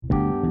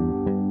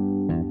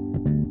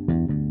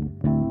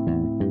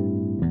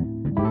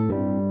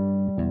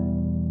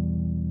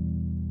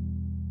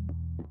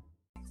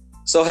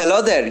So,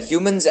 hello there,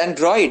 humans and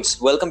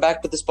droids. Welcome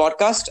back to this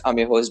podcast. I'm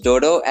your host,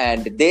 Dodo,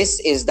 and this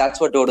is That's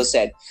What Dodo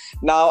Said.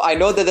 Now, I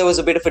know that there was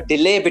a bit of a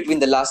delay between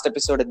the last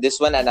episode and this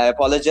one, and I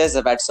apologize.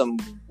 I've had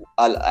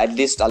at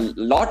least a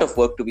lot of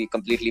work, to be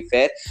completely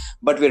fair.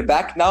 But we're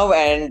back now,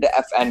 and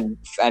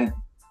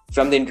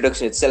from the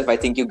introduction itself, I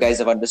think you guys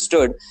have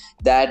understood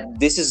that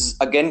this is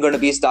again going to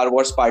be Star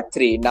Wars Part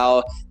 3.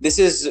 Now, this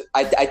is,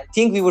 I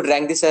think we would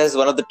rank this as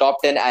one of the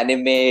top 10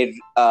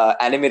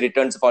 anime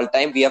returns of all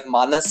time. We have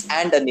Manas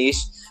and Anish,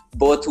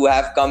 both who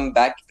have come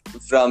back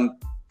from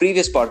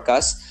previous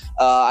podcasts.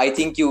 I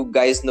think you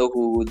guys know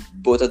who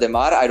both of them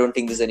are. I don't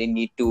think there's any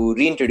need to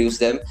reintroduce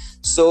them.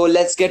 So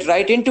let's get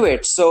right into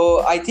it.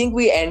 So I think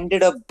we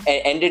ended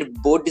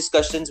both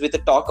discussions with a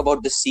talk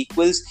about the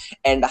sequels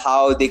and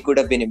how they could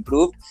have been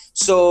improved.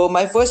 So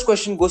my first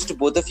question goes to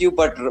both of you,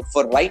 but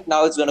for right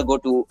now, it's going to go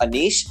to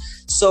Anish.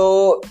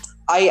 So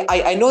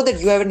I know that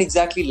you haven't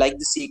exactly liked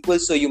the sequel,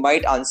 so you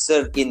might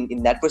answer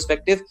in that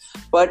perspective.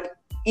 But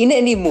in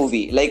any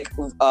movie, like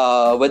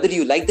whether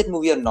you like that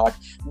movie or not,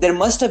 there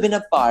must have been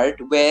a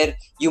part where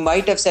you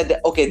might have said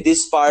that, okay,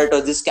 this part or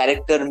this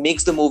character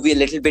makes the movie a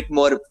little bit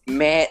more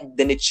meh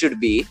than it should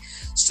be.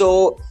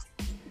 So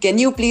can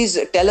you please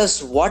tell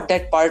us what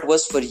that part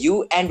was for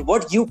you and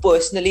what you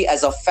personally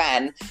as a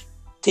fan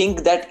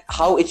think that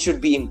how it should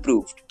be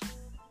improved?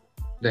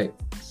 Right.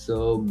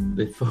 So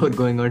before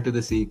going on to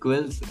the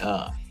sequels,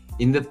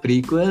 in the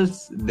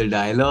prequels, the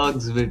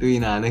dialogues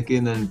between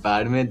Anakin and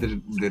Padme,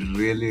 they're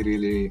really,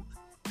 really,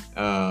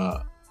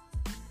 how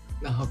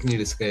can you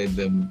describe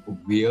them?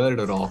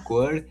 Weird or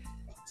awkward.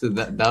 So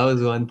that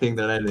was one thing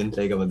that I didn't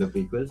like about the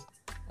prequels.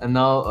 And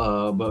now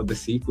about the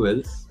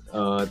sequels,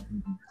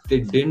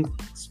 they didn't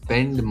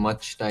spend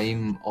much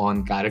time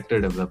on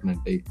character development.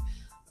 Like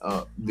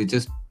they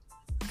just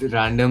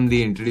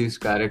randomly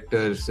introduced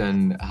characters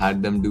and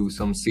had them do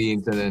some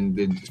scenes, and then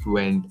they just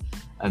went.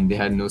 And they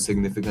had no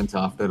significance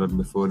after or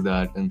before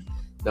that, and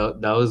that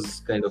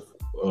was kind of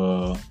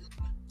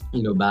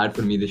bad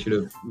for me. They should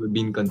have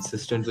been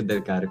consistent with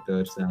their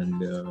characters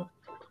and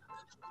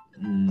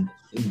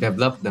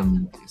develop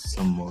them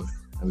some more,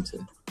 I would say,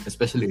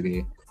 especially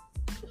Rey.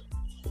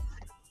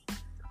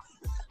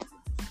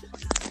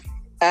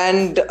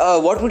 And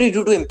what would you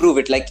do to improve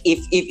it? Like,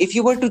 if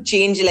you were to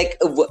change, like,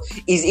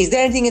 is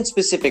there anything in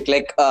specific,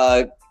 like,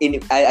 as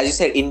you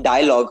said, in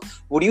dialogue,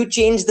 would you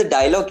change the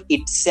dialogue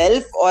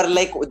itself or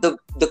like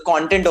the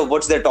content of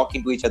what they're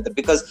talking to each other?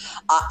 Because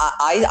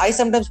I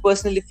sometimes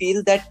personally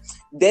feel that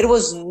there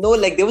was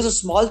a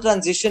small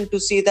transition to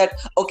see that,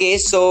 okay,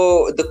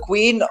 so the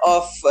queen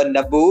of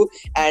Naboo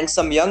and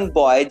some young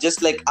boy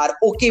just like are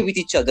okay with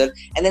each other,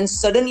 and then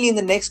suddenly in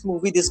the next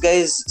movie this guy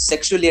is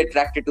sexually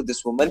attracted to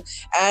this woman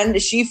and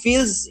she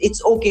feels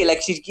it's okay,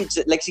 like she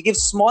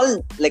gives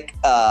small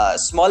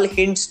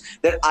hints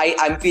that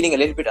I'm feeling a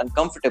little bit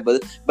uncomfortable,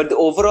 but the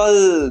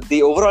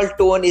overall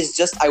tone is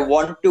just I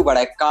want to but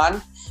I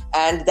can't,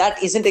 and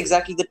that isn't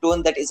exactly the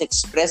tone that is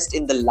expressed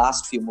in the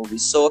last few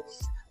movies. So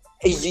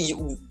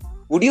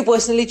would you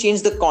personally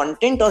change the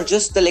content or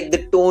just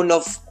the tone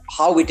of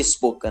how it is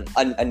spoken,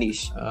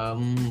 Anish?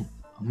 I'm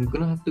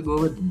gonna have to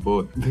go with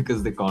both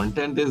because the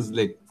content is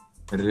like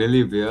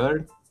really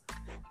weird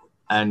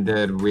and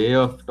their way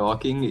of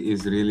talking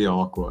is really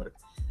awkward.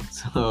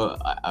 So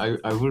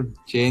I would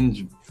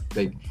change,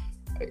 like,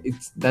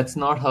 that's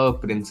not how a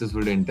princess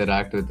would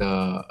interact with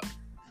a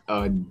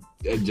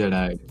Jedi,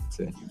 I'd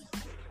say.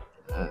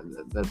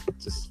 That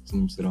just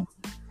seems wrong.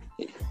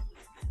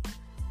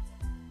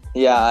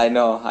 Yeah, I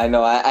know.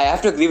 I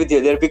have to agree with you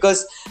there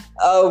because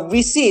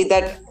we see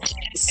that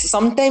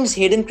sometimes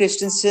Hayden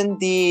Christensen,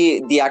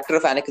 the actor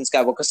of Anakin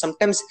Skywalker,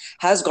 sometimes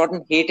has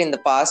gotten hate in the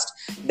past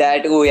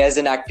that he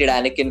hasn't acted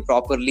Anakin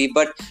properly.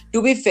 But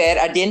to be fair,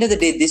 at the end of the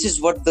day, this is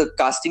what the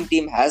casting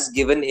team has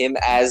given him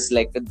as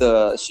like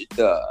the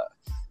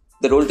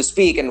role to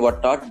speak and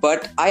whatnot.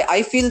 But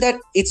I feel that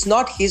it's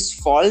not his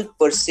fault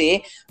per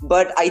se,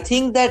 but I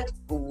think that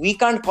we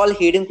can't call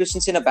Hayden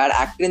Christensen a bad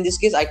actor in this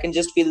case. I can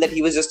just feel that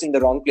he was just in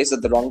the wrong place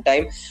at the wrong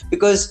time,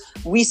 because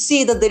we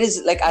see that there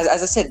is, like, as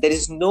I said, there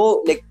is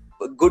no like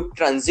good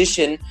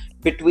transition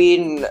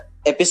between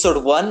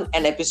episode 1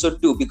 and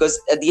episode 2, because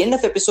at the end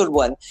of episode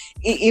 1,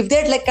 if they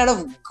had like kind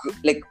of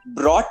like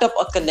brought up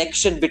a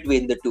connection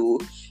between the two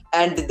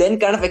and then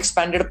kind of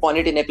expanded upon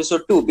it in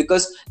episode 2,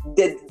 because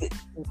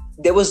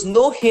there was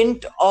no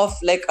hint of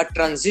like a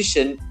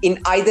transition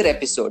in either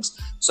episodes.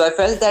 So I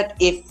felt that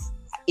if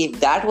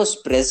that was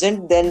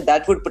present, then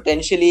that would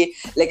potentially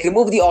like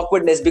remove the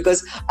awkwardness,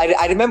 because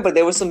I remember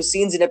there were some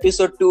scenes in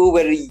episode 2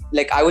 where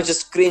like I would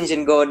just cringe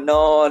and go,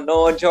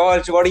 no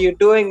George, what are you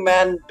doing,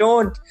 man,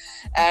 don't.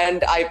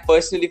 And I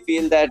personally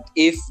feel that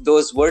if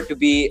those were to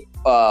be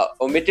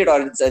omitted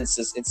or in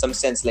some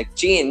sense like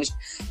changed,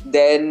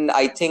 then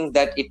I think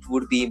that it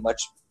would be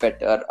much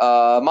better.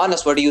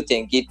 Manas, what do you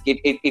think?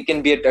 It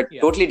can be a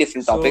totally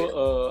different topic.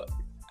 So,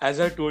 as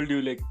I told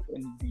you, like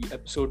in the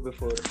episode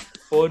before,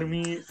 for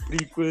me,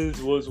 prequels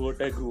was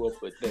what I grew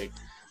up with. Like,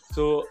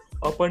 so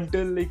up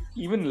until like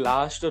even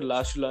last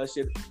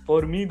year,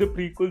 for me the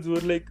prequels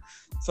were like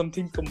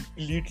something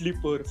completely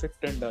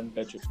perfect and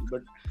untouchable.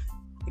 But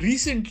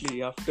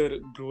recently, after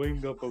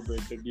growing up a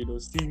bit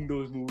and seeing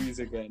those movies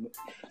again,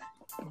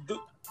 the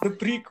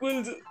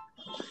prequels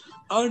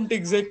aren't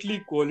exactly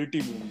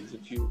quality movies.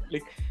 If you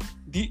like,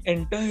 the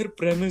entire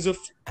premise of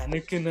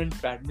Anakin and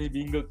Padme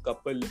being a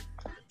couple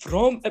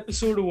from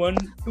episode 1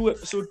 to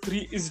episode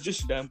 3 is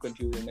just damn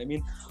confusing. I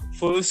mean,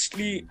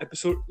 firstly,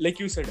 like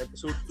you said,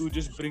 episode 2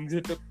 just brings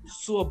it up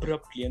so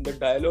abruptly, and the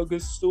dialogue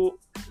is so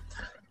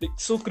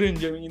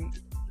cringe. I mean,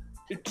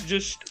 it's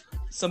just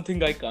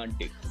something I can't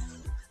take.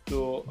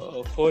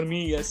 So for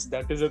me, yes,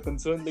 that is a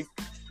concern. Like,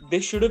 they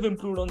should have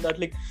improved on that.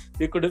 Like,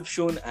 they could have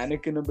shown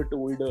Anakin a bit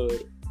older.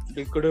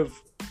 They could have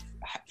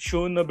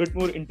shown a bit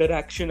more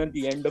interaction at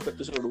the end of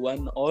episode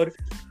 1, or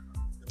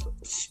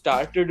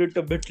started it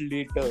a bit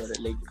later.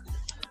 Like,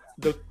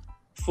 the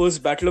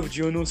first Battle of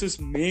Geonosis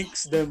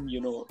makes them,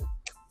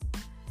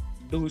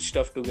 do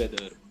stuff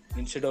together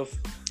instead of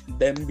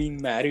them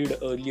being married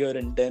earlier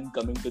and then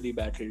coming to the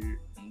battle,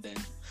 and then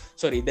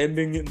them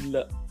being in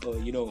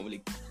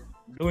like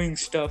doing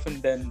stuff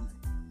and then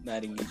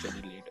marrying each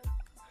other later.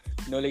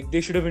 Like, they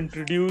should have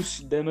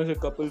introduced them as a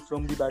couple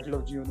from the Battle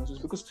of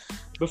Geonosis, because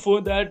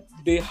before that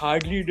they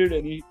hardly did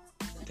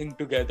anything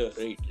together,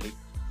 right? Like,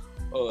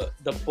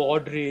 the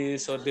pod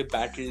race or the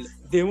battle,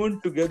 they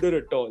weren't together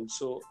at all.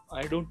 So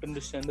I don't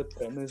understand the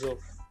premise of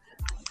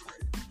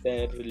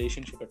their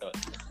relationship at all.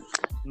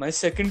 My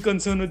second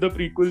concern with the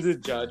prequels is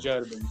Jar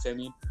Jar Binks. I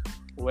mean,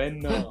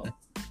 when I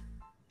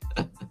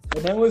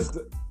was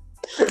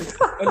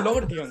a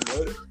lot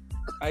younger,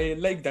 I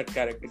liked that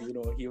character.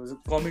 He was a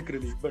comic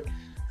relief, but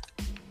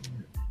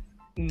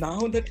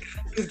now that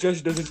character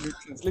just doesn't make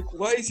sense. Like,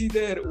 why is he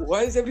there?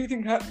 Why is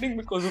everything happening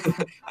because of him?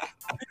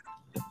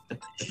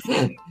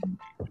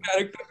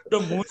 Character with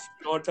the most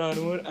plot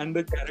armor and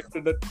the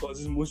character that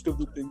causes most of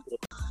the things.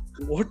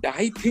 What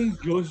I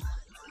think George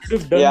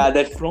should have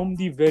done from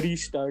the very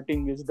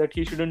starting is that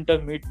he shouldn't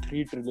have made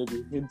 3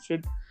 trilogies.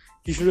 Instead,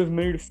 he should have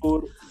made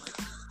 4.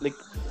 Like,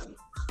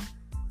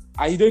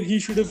 either he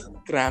should have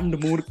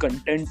crammed more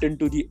content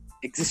into the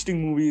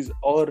existing movies,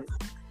 or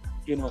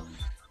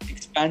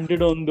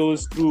expanded on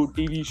those through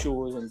TV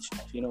shows and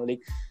stuff.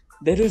 Like,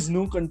 there is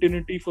no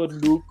continuity for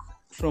Luke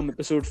from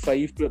episode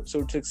 5 to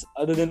episode 6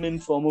 other than in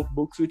form of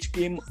books, which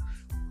came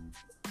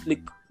like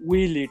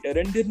way later,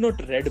 and they're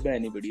not read by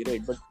anybody,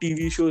 right? But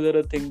TV shows are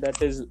a thing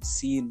that is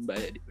seen by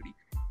anybody.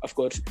 Of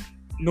course,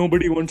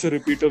 nobody wants a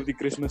repeat of the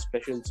Christmas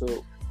special,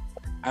 so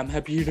I'm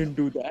happy he didn't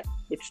do that,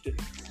 but still.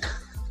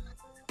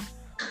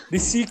 The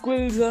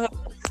sequels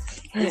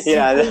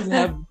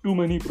have too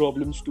many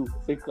problems to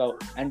pick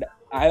out, and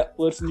I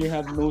personally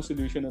have no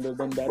solution other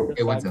than that.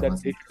 The fact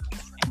that they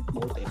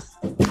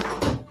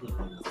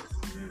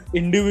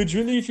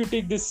individually, if you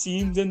take the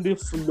scenes and the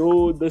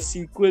flow, the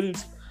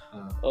sequels,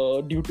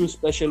 due to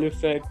special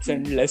effects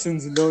and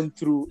lessons learned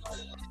through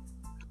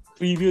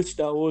previous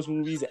Star Wars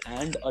movies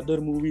and other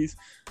movies,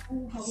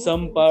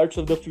 some parts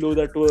of the flow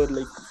that were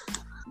like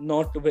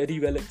not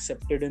very well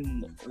accepted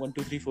in 1,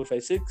 2, 3, 4,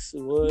 5, 6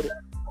 were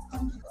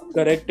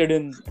corrected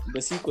in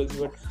the sequels.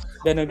 But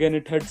then again,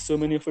 it had so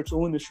many of its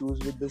own issues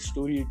with the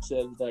story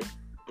itself that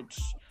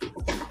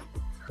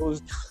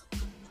those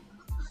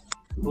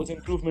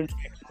improvements.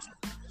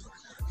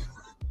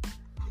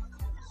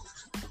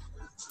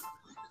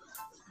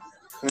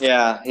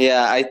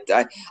 I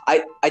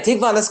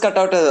think Manas cut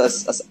out a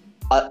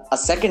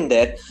second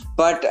there,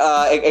 but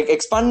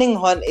expanding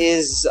on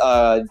is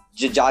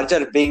Jar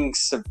Jar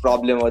Binks'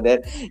 problem over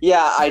there.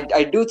 Yeah,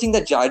 I do think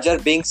that Jar Jar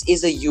Binks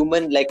is a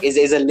human, like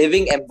is a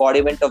living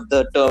embodiment of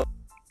the term,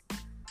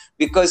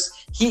 because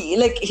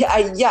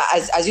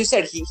as you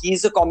said, he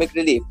is a comic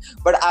relief,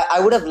 but I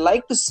would have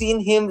liked to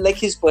seen him, like,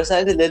 his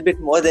personality a little bit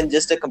more than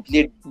just a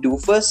complete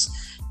doofus.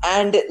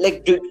 And at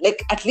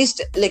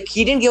least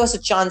he didn't give us a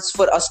chance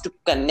for us to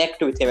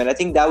connect with him, and I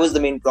think that was the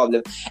main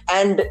problem.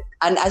 And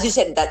as you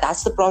said,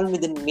 that's the problem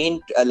with the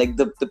main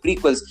the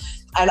prequels.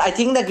 And I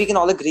think that we can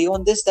all agree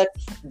on this, that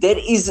there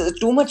is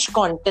too much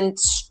content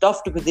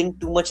stuffed within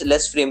too much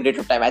less frame rate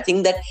of time. I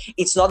think that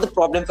it's not the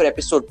problem for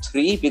episode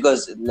 3,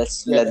 because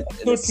episode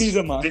 3 is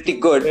a pretty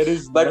good,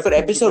 but for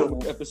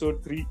episode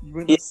 3,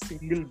 even a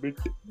single bit.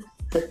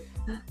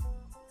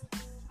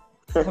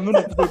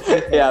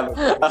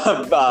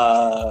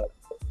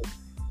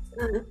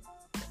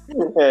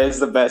 It's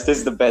the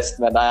best,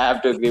 man. I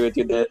have to agree with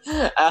you there.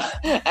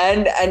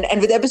 And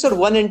with episode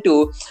 1 and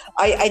 2,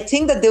 I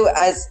think that there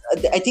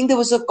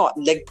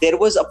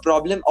was a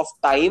problem of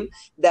time,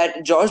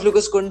 that George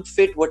Lucas couldn't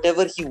fit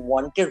whatever he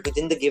wanted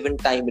within the given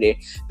time rate,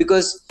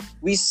 because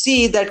we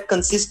see that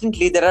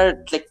consistently there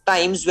are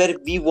times where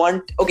we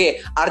want,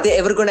 okay, are they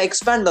ever going to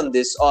expand on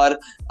this, or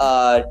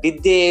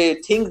did they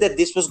think that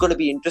this was going to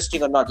be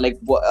interesting or not?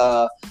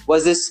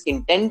 Was this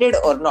intended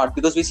or not?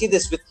 Because we see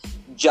this with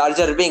Jar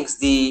Jar Binks,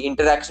 the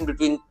interaction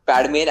between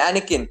Padme and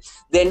Anakin.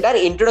 The entire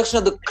introduction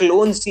of the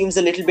clone seems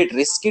a little bit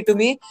risky to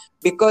me,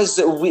 because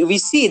we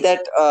see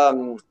that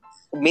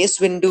Mace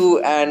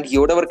Windu and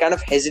Yoda were kind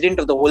of hesitant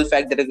of the whole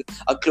fact that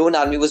a clone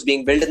army was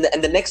being built,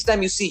 and the next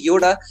time you see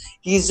Yoda,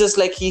 he's just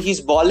like he's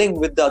bawling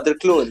with the other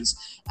clones.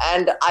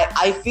 And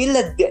I feel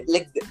that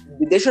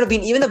there should have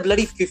been even a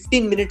bloody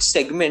 15-minute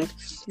segment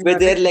where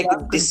they're like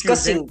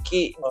discussing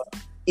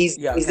is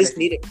this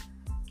needed?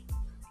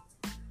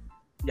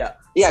 Yeah.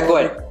 Yeah, So, go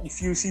like, ahead.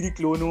 if you see the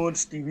Clone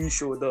Wars TV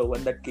show, the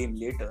one that came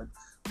later,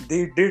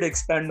 they did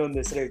expand on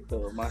this, right?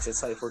 The Master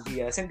Cypher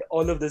Diaz and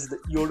all of this. The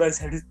Yoda's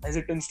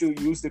hesitance to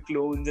use the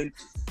clones and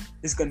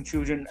his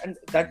confusion, and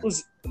that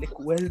was like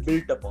well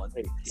built upon,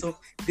 right? So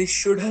they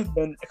should have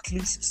done at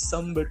least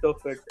some bit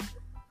of it,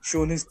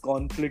 shown his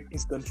conflict,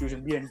 his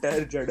confusion, the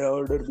entire Jedi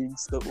Order being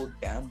so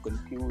damn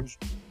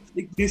confused.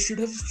 Like they should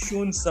have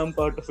shown some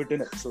part of it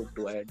in episode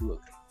 2. I do agree.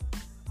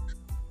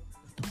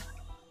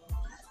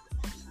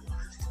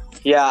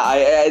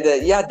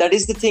 Yeah, that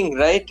is the thing,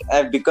 right?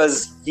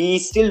 Because we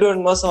still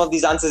don't know some of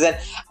these answers. And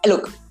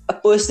look,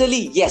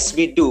 personally, yes,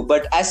 we do.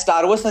 But as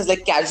Star Wars fans,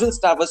 like casual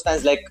Star Wars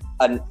fans, like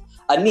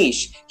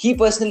Anish, he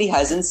personally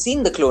hasn't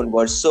seen the Clone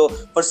Wars. So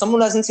for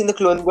someone who hasn't seen the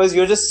Clone Wars,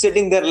 you're just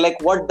sitting there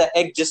like, what the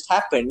heck just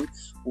happened?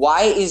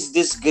 Why is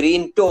this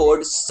green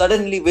toad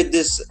suddenly with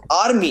this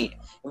army?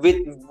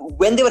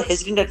 When they were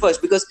hesitant at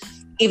first, because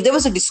if there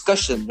was a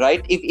discussion,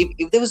 right?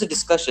 If there was a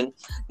discussion,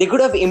 they could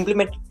have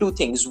implemented two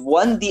things.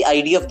 One, the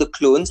idea of the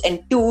clones,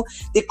 and two,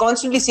 they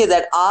constantly say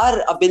that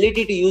our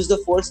ability to use the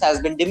Force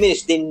has been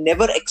diminished. They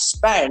never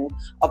expand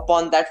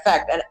upon that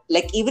fact. And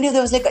like even if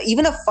there was like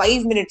even a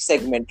 5-minute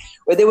segment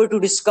where they were to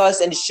discuss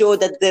and show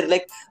that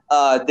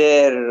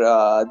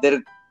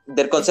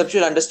their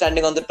conceptual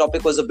understanding on the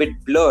topic was a bit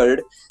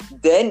blurred,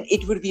 then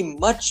it would be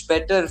much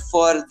better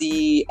for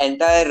the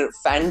entire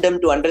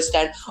fandom to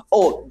understand,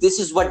 oh, this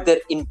is what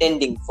they're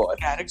intending for.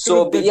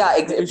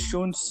 Is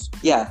shown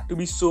to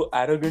be so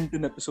arrogant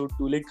in episode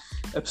 2. Like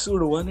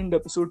episode 1 and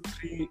episode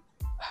 3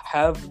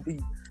 have the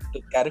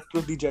character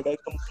of the Jedi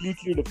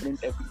completely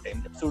different every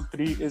time. Episode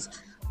 3 is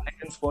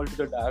Anakin's fall to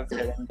the dark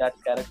side, and that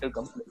character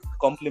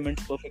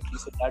complements perfectly.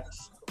 So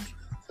that's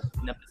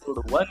in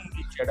episode 1,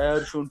 the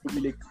Jedi are shown to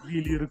be like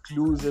really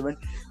reclusive, and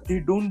they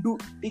don't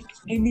take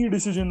any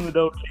decision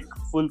without like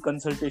full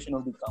consultation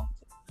of the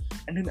council.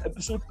 And in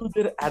episode 2,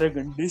 they're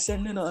arrogant. They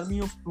send an army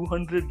of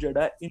 200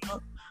 Jedi in a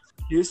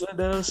place where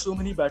there are so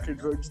many battle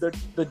droids that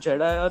the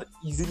Jedi are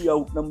easily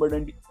outnumbered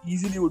and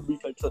easily would be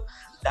killed. So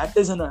that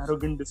is an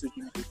arrogant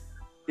decision.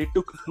 They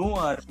took no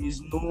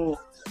armies, no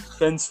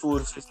defense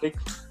forces, like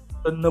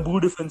the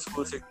Naboo defense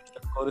force, the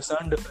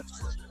Coruscant defense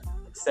force,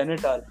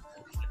 Senate army.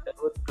 There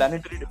were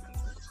planetary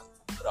differences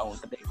around.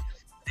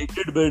 They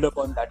did build up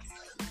on that.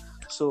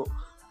 So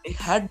they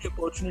had the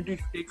opportunity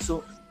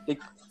to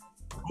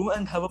go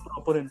and have a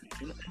proper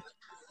invasion.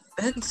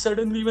 Then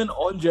suddenly, when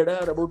all Jedi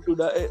are about to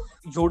die,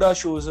 Yoda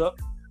shows up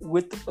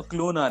with a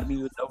clone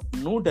army without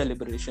no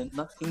deliberation,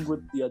 nothing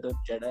with the other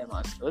Jedi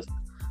masters.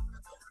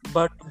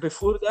 But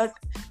before that,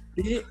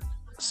 they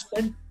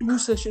spent 2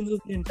 sessions of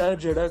the entire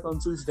Jedi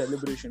Council's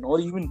deliberation, or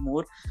even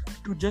more,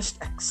 to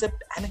just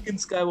accept Anakin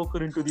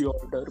Skywalker into the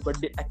Order. But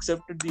they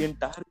accepted the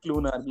entire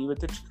clone army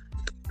with its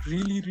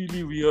really,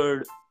 really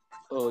weird,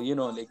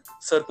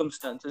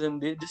 circumstances, and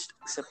they just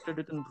accepted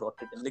it and brought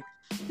it in. Like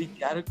the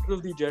character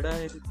of the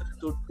Jedi in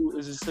episode 2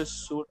 is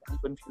just so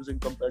confusing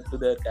compared to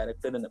their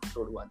character in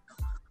episode 1.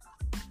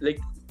 Like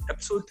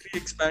episode 3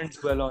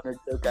 expands well on it.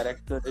 The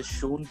character is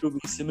shown to be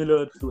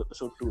similar to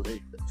episode 2,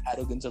 right? The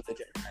arrogance of the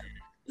Jedi.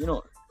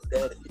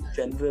 Their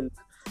general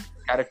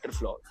character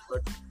flaws.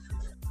 But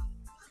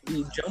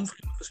the jump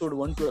from episode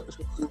 1 to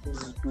episode 2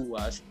 is too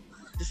vast.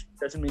 It just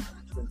doesn't make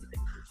sense to anything.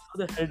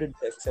 How the hell did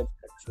they accept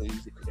that so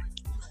easily?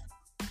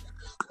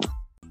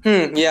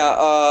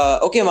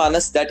 Okay,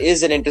 Manas, that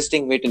is an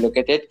interesting way to look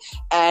at it.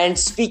 And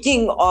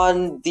speaking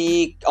on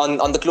the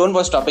Clone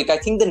Wars topic, I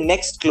think the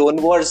next Clone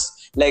Wars,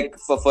 like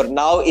for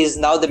now, is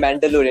now the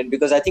Mandalorian,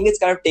 because I think it's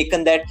kind of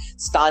taken that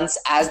stance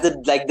as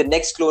the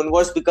next Clone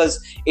Wars,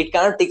 because it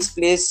kind of takes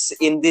place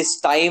in this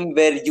time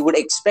where you would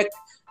expect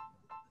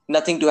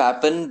nothing to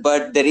happen,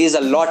 but there is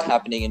a lot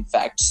happening, in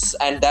fact.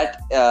 And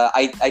that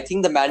I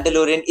think the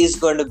Mandalorian is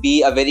going to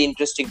be a very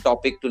interesting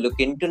topic to look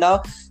into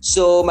now.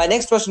 So my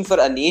next question for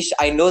Anish,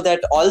 I know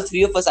that all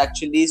three of us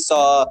actually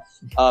saw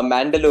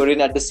Mandalorian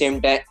at the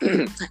same time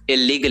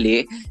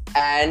illegally,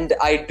 and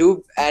I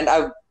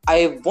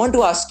want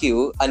to ask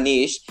you,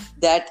 Anish,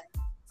 that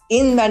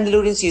in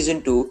Mandalorian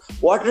season 2,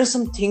 what are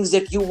some things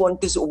that you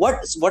want to see?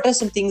 What are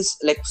some things,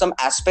 like some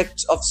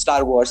aspects of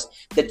Star Wars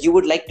that you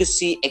would like to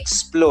see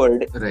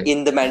explored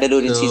in the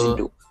Mandalorian season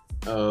 2?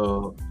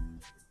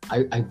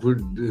 I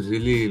would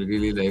really,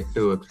 really like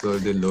to explore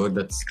the lore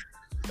that's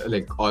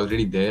like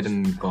already there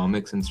in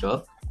comics and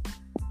stuff,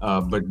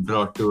 but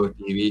brought to a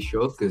TV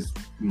show, because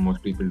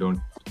most people don't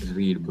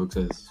read books,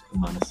 as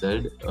Mana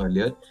said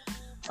earlier.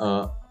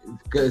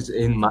 Because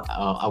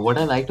what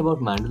I liked about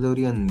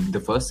Mandalorian the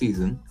first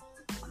season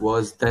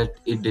was that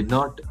it did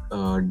not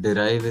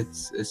derive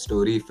its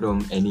story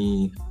from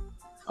any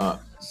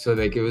so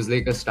like it was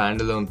like a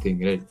standalone thing,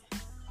 right?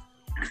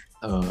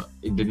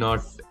 It did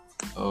not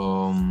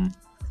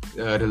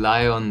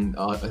rely on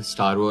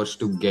Star Wars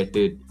to get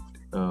it.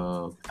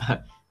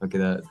 Okay,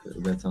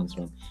 that sounds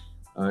wrong.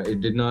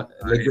 It did not,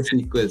 like the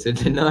sequels. It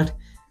did not.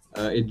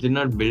 It did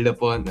not build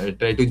upon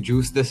try to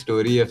juice the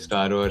story of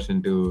Star Wars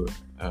into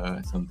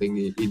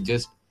something.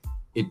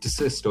 It's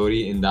a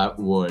story in that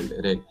world,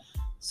 right?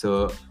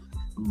 So,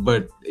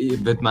 but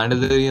with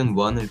Mandalorian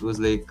 1, it was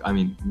like, I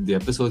mean, the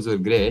episodes were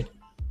great,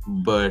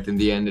 but in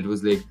the end, it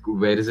was like,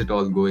 where is it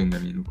all going? I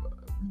mean,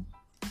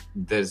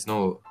 there's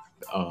no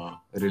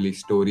really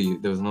story.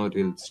 There was no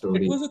real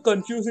story. It was a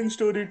confusing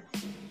story,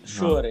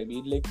 sure. I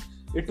mean, like,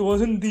 it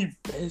wasn't the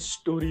best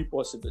story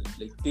possible.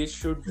 Like, they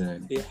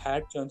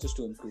had chances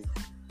to improve.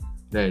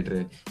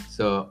 Right.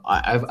 So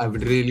I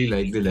would really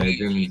like the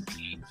Legends.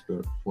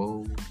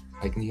 Whoa,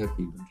 I can hear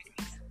people.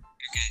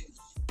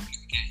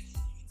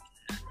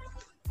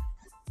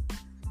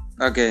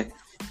 Okay.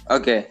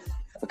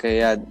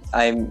 Yeah,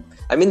 I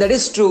mean that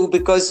is true,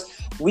 because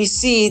we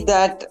see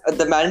that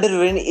the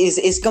Mandarin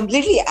is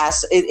completely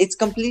it's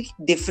completely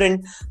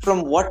different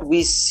from what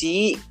we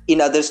see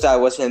in other Star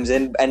Wars films,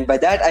 and by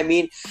that I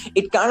mean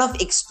it kind of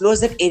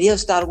explores that area of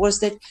Star Wars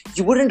that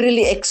you wouldn't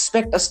really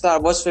expect a Star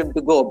Wars film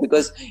to go,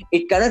 because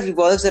it kind of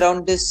revolves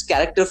around this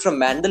character from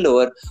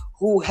Mandalore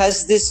who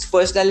has this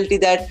personality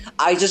that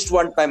I just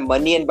want my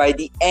money, and by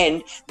the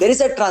end there is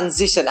a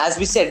transition. As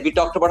we said, we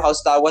talked about how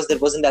Star Wars there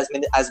wasn't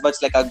as much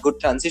like a good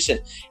transition.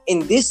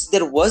 In this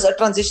there was a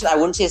transition. I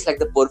wouldn't say it's like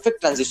the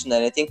perfect transition or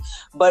anything,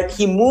 but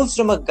he moves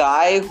from a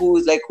guy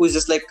who's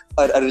just like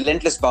a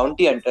relentless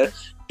bounty hunter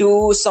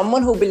to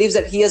someone who believes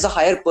that he has a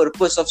higher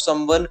purpose of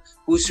someone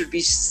who should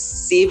be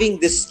saving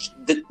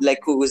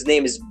whose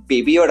name is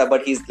Baby Yoda,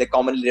 but he's like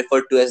commonly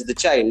referred to as the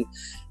child.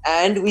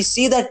 And we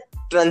see that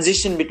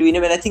transition between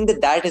him, and I think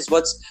that is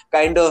what's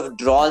kind of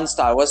drawn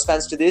Star Wars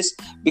fans to this,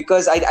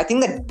 because I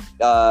think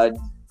that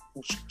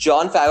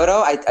Jon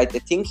Favreau, I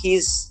think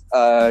he's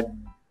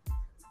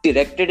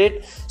directed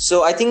it,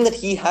 so I think that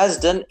he has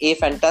done a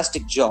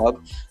fantastic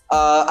job.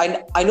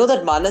 I know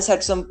that Manas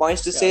had some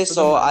points to say,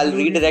 so I'll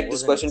redirect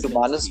this question to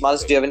Manas.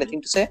 Manas, do you have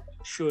anything to say?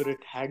 Sure,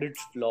 it had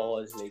its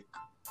flaws, like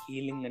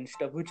healing and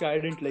stuff, which I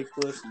didn't like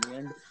personally,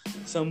 and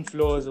some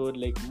flaws were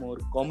like more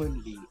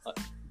commonly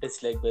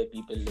disliked by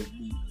people, like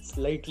the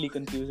slightly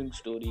confusing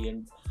story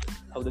and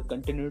how the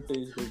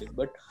continuity is building.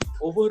 But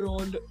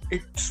overall,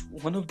 it's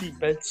one of the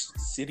best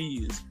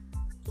series,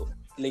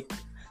 like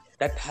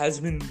that has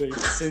been built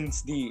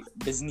since the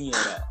Disney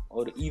era,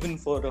 or even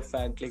for a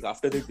fact, like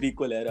after the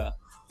prequel era.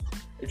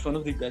 It's one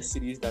of the best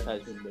series that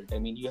has been built. I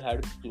mean, you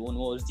had Clone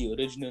Wars, the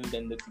original,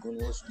 then the Clone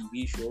Wars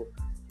TV show,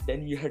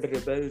 then you had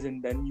Rebels,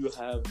 and then you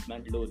have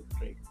Mandalorian,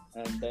 right?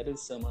 And there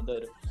is some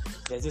other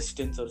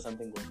Resistance or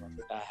something going on,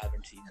 but I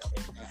haven't seen that.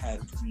 Right? I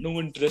have no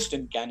interest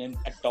in canon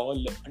at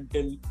all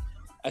until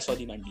I saw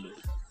the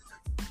Mandalorian,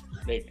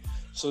 right?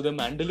 So the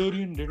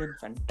Mandalorian did a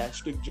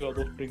fantastic job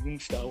of bringing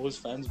Star Wars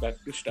fans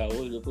back to Star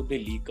Wars before they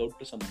leak out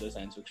to some other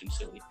science fiction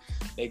story.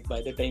 Like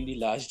by the time The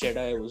Last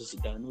Jedi was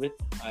done with,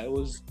 I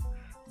was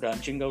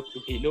branching out to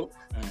Halo,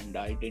 and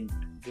I didn't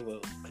give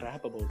a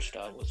crap about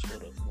Star Wars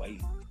for a while.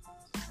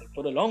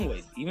 For a long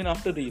while, even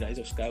after the Rise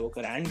of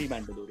Skywalker and the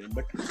Mandalorian.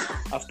 But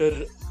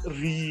after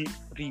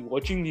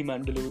re-watching the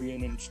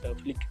Mandalorian and stuff,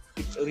 like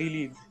it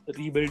really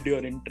rebuilt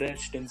your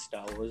interest in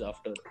Star Wars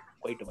after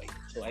quite a while.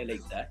 So I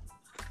like that.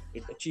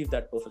 It achieved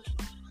that perfectly.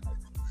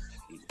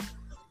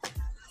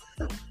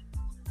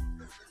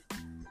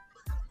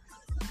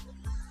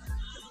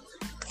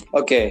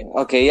 Okay,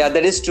 yeah,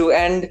 that is true.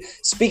 And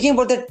speaking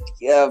about that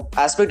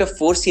aspect of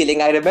force healing,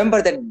 I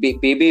remember that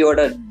Baby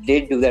Yoda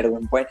did do that at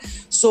one point.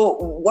 So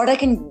what I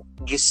can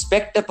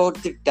respect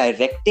about the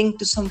directing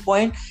to some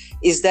point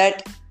is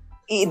that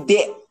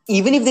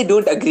even if they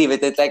don't agree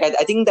with it, like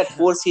I think that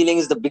force healing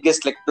is the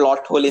biggest like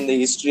plot hole in the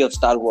history of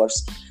Star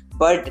Wars.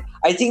 But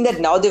I think that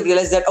now they've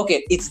realized that,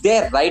 okay, it's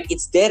there, right?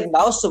 It's there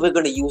now, so we're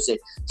going to use it.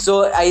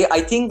 So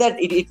I think that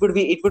it would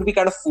be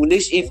kind of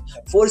foolish if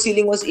force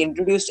healing was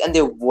introduced and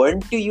they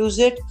weren't to use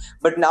it.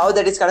 But now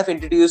that it's kind of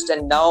introduced,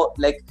 and now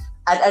like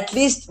at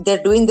least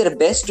they're doing their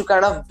best to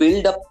kind of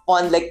build up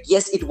on, like,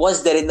 yes, it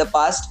was there in the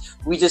past,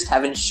 we just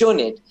haven't shown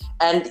it.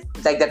 And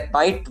like that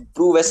might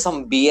prove as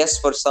some BS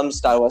for some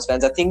Star Wars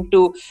fans. I think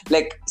to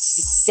like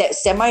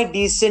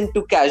semi-decent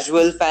to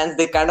casual fans,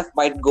 they kind of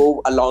might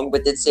go along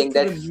with it, saying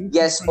that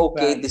yes,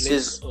 okay, this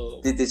is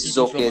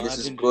okay, this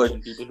is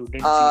good. People who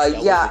didn't see Star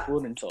Wars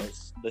before and saw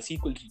the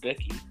sequels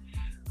directly.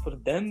 For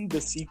them,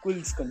 the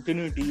sequels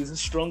continuity is a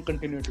strong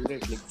continuity,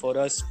 right? Like for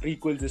us,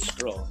 prequels is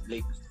strong.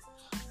 Like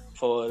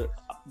for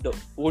the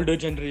older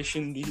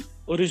generation, the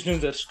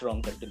originals are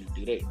strong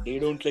continuity, right? They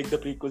don't like the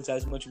prequels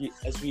as much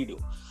as we do.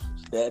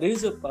 So there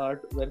is a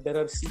part where there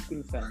are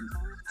sequel fans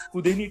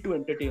who they need to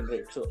entertain,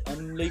 right? So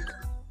I'm like,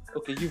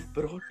 okay, you've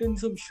brought in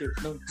some shit,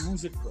 now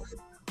use it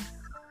properly.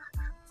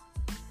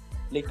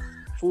 Like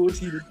force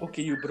healing,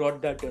 okay, you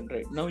brought that in,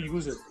 right? Now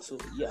use it. So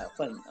yeah,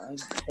 fine.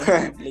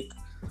 Like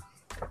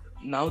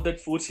now that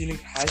force healing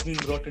has been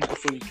brought into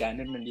full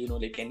canon,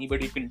 and like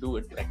anybody can do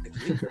it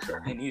practically,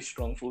 any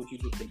strong force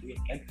healer can do it,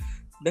 and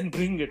then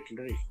bring it,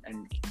 right?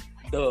 And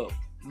the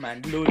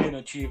Mandalorian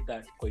achieved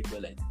that quite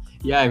well. I think.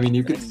 Yeah, I mean,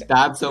 you could And-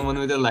 stab someone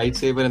with a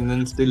lightsaber and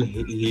then still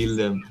heal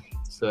them.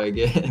 So I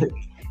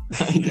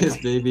guess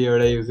Baby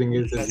Yoda using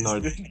it is That's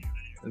not good.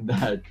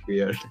 that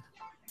weird.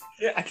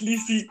 Yeah, at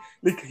least he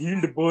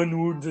healed burn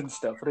wounds and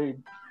stuff, right?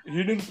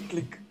 He didn't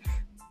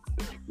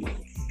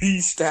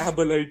de-stab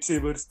a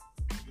lightsaber's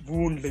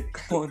wound.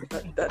 Come on,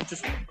 that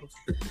just not goes.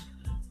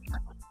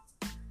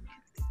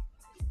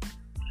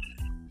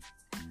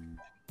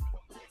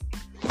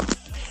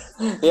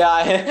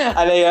 Yeah,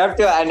 and I have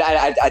to, and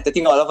I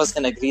think all of us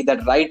can agree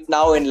that right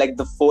now in like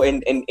the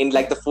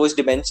the Force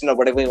dimension or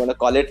whatever you want to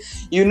call it,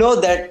 you know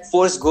that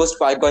Force Ghost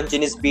Qui-Gon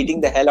Jinn is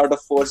beating the hell out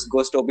of Force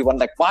Ghost Obi-Wan,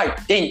 like, why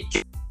didn't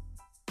you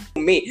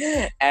me?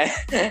 And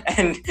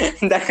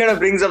that kind of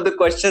brings up the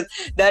question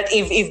that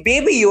if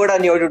Baby Yoda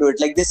knew to do it,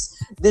 like this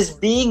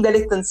being that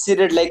is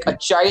considered like a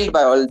child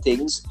by all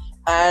things,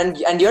 and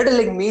you're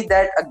telling me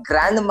that a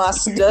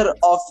Grandmaster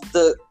of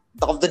the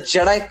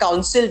Jedi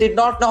Council did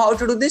not know how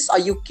to do this? Are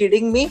you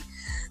kidding me?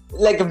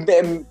 Like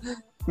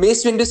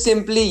Mace Windu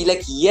simply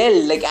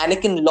yelled, like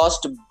Anakin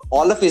lost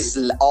all of his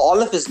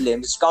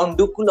limbs. Count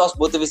Dooku lost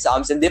both of his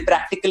arms, and they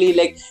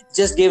practically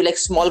just gave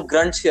small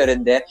grunts here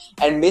and there.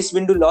 And Mace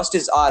Windu lost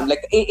his arm.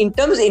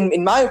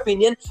 In my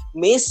opinion,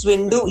 Mace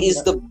Windu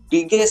is the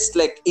biggest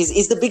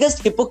is the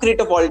biggest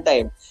hypocrite of all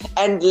time.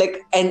 And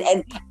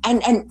and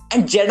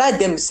Jedi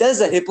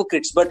themselves are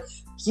hypocrites, but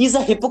he's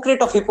a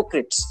hypocrite of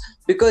hypocrites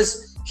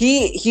because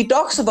he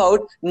talks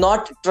about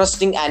not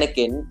trusting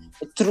Anakin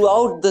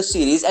throughout the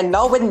series, and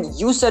now when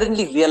you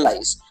suddenly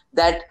realize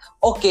that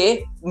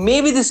okay,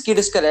 maybe this kid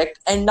is correct,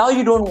 and now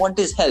you don't want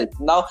his help.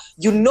 Now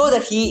you know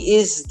that he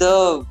is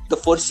the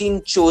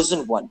foreseen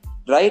chosen one,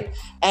 right?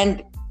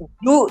 And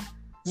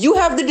you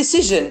have the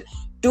decision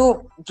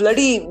to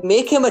bloody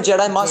make him a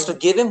Jedi Master,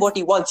 give him what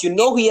he wants. You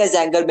know he has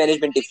anger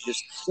management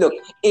issues. Look,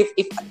 if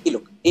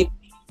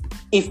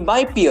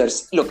my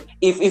peers,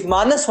 if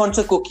Manas wants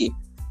a cookie,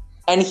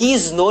 and he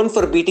is known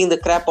for beating the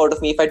crap out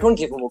of me, if I don't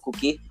give him a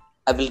cookie,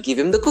 I will give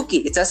him the cookie.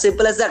 It's as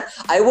simple as that.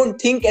 I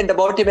won't think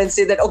about him and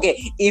say that, okay,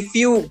 if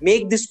you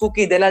make this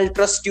cookie, then I'll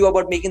trust you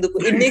about making the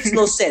cookie. It makes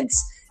no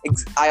sense.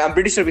 I'm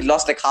pretty sure we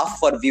lost half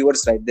of our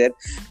viewers right there.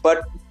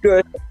 But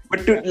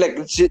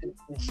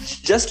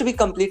just to be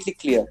completely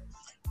clear,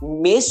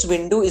 Mace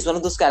Windu is one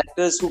of those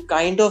characters who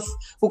kind of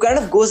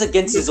goes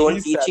against his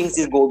own teachings.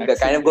 He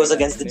kind of goes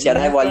against the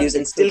Jedi values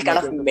and still kind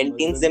of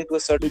maintains them to a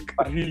certain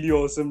really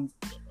awesome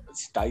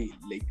style.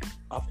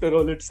 After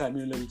all, it's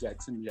Samuel L.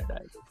 Jackson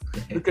Jedi.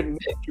 Look at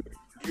Nick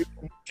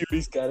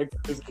Fury's character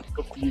is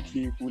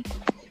completely cool.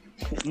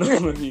 No,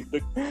 I mean,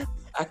 the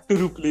actor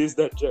who plays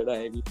that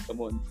Jedi, I mean,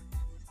 come on.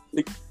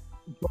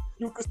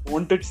 Lucas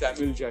wanted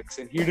Samuel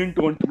Jackson. He didn't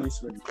want Mace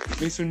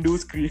Windu. Mace Windu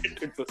was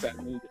created for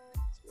Samuel Jackson.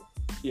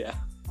 Yeah.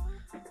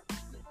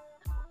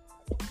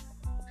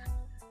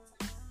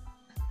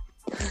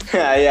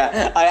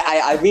 Yeah.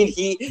 I mean,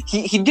 he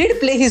did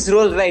play his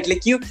role right.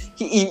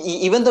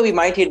 Even though we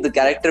might hate the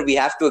character, we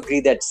have to agree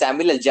that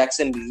Samuel L.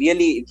 Jackson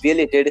really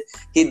did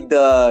hit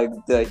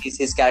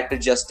his character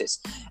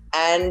justice.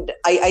 And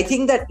I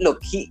think that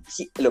look,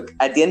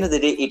 at the end of the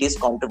day, it is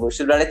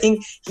controversial, but I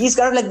think he's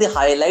kind of the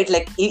highlight.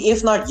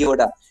 If not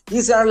Yoda,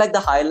 he's kind of the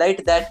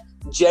highlight that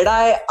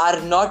Jedi are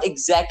not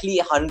exactly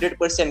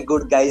 100%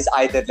 good guys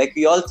either.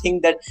 We all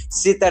think that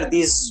Sith are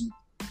these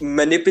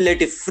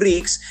manipulative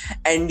freaks,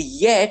 and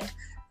yet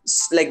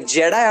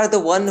Jedi are the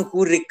one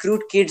who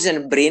recruit kids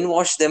and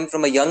brainwash them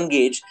from a young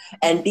age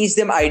and teach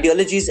them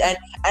ideologies,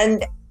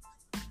 and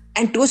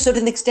to a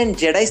certain extent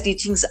Jedi's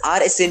teachings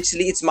are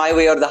essentially it's my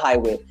way or the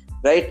highway,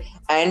 right?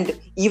 And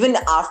even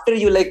after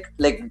you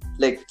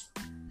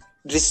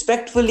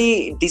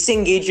respectfully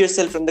disengage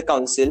yourself from the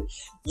council,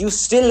 you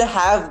still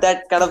have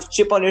that kind of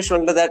chip on your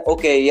shoulder that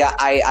okay, yeah,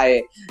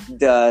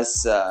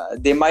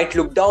 they might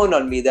look down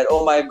on me, that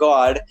oh my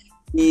god,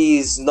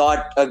 he's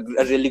not a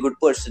really good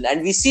person.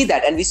 And we see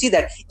that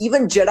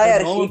even Jedi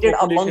are hated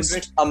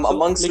amongst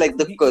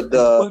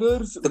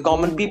the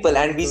common people,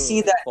 and we see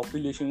that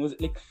population was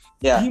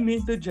yeah, he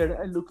made the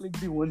Jedi look like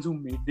the ones who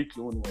made the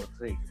Clone Wars,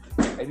 right?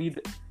 I mean,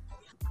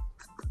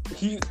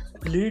 he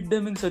played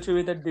them in such a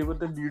way that they were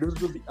the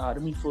leaders of the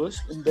army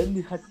first, and then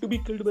they had to be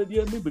killed by the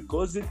army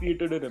because they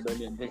created a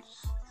rebellion, right?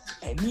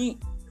 Any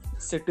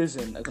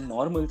citizen, a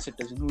normal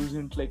citizen who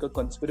isn't a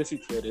conspiracy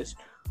theorist,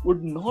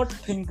 would not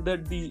think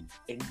that the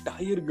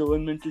entire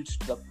governmental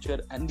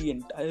structure and the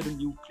entire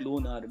new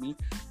clone army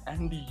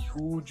and the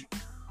huge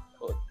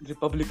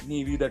Republic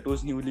Navy that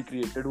was newly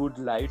created would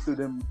lie to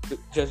them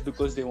just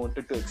because they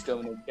wanted to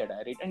exterminate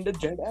Jedi, right? And the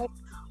Jedi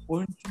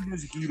weren't seen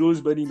as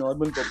heroes by the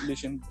normal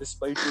population,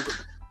 despite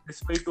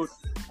what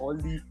all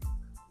the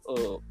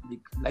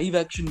live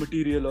action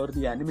material or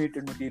the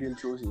animated material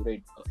shows you,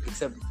 right?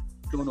 Except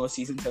Clone Wars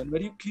Season 7,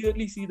 where you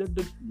clearly see that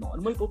the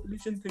normal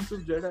population thinks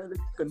of Jedi like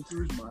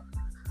confused mark.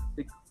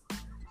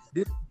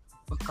 They're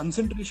a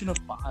concentration of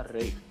power,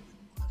 right?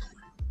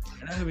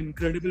 And I have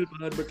incredible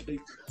power, but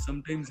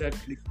sometimes act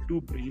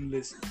too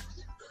brainless.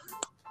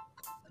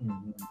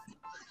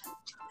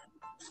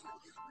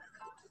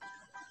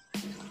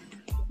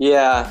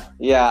 yeah.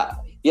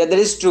 Yeah, that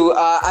is true.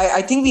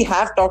 I think we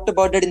have talked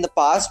about it in the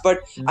past, but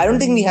I don't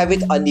think we have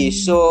with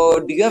Anish. So,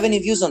 do you have any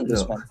views on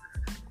this No. one?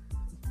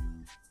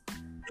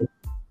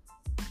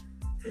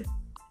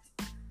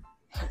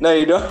 No,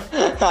 you don't.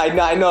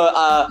 I know.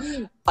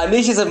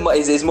 Anish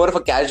is more of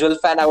a casual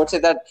fan. I would say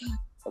that.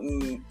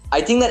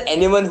 I think that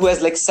anyone who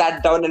has like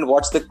sat down and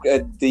watched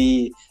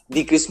the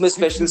Christmas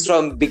specials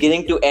from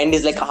beginning to end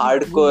is like a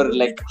hardcore,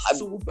 like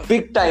a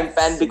big time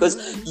fan because.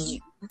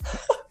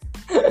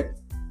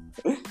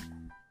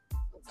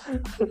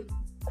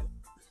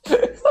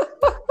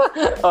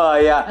 Oh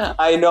yeah,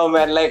 I know,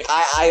 man. Like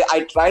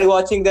I tried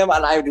watching them,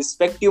 and I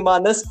respect you,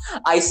 Manas.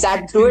 I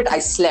sat through it. I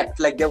slept.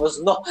 Like there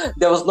was no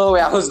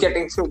way I was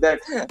getting through that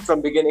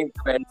from beginning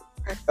to end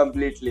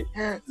completely.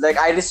 Like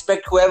I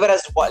respect whoever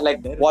has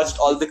watched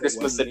all the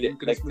Christmas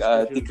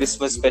the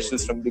Christmas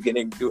specials from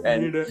beginning to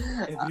end.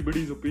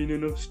 Everybody's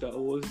opinion of Star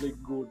Wars like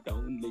go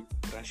down, like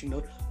crashing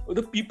down.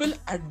 The people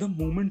at the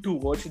moment who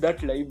watched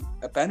that live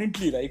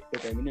apparently liked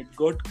it. I mean, it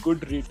got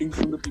good ratings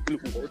from the people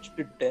who watched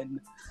it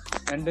then.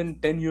 And then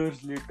 10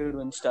 years later,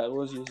 when Star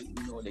Wars is,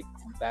 like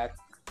back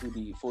to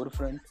the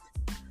forefront,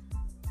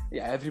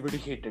 yeah, everybody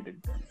hated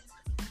it then.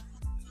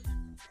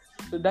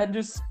 So that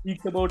just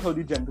speaks about how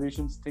the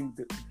generations think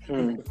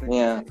differently.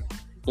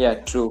 Yeah,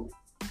 true.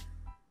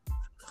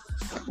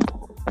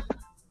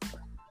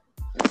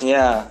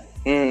 Yeah,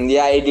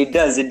 it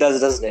does,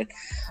 doesn't it?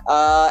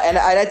 And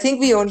I think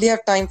we only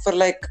have time for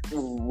like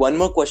one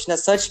more question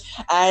as such,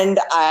 and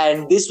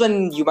this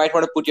one you might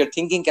want to put your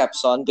thinking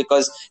caps on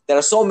because there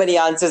are so many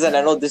answers, and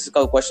I know this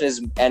question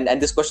is and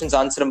this question's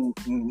answer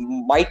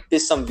might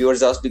piss some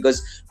viewers off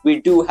because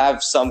we do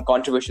have some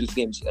controversial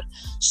themes here.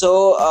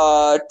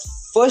 So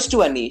first to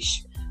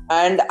Anish,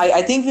 and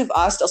I think we've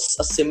asked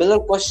a similar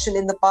question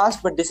in the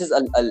past, but this is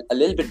a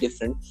little bit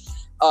different.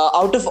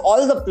 Out of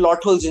all the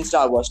plot holes in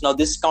Star Wars, now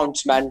this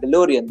counts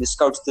Mandalorian, this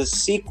counts the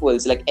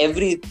sequels, like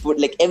every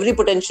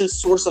potential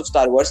source of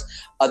Star Wars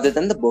other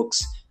than the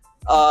books,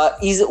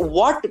 is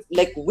what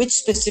which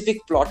specific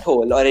plot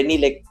hole or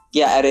any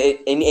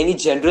any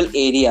general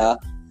area,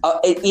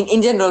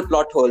 in general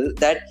plot hole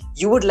that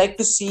you would like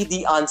to see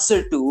the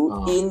answer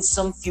to in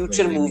some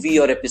future movie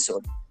or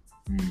episode.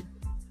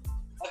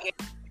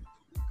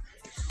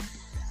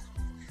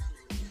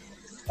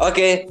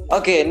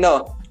 Okay,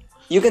 no.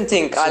 You can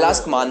think. I'll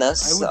ask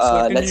Manas.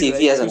 Let's see if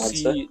he has an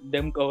answer. See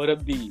them cover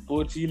up the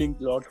poor ceiling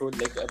plot hole,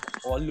 like I've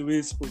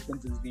always spoken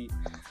since the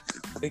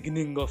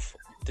beginning of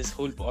this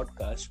whole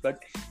podcast. But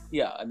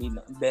yeah, I mean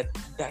that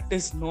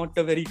is not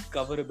a very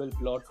coverable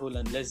plot hole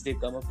unless they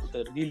come up with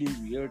a really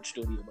weird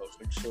story about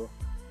it. So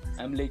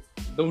I'm like,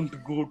 don't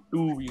go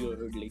too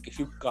weird. Like if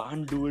you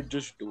can't do it,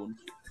 just don't.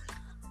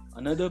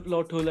 Another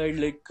plot hole I'd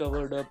like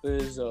covered up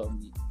is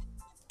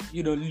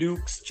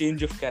Luke's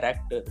change of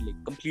character,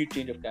 like complete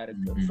change of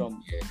character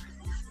from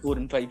 4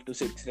 and 5 to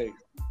 6, right?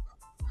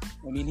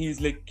 I mean,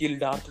 he's like killed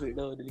Darth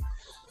Vader.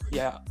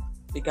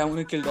 Like I want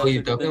to kill Darth Vader. Oh,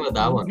 you're talking about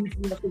that one?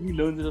 After he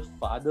learns as a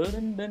father,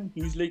 and then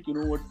he's like, you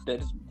know what?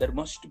 There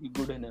must be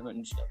good in him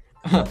and stuff.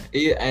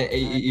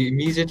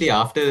 Immediately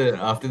after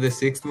the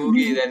 6th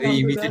movie, then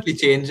he immediately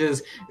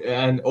changes,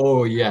 and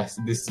oh yes,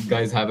 this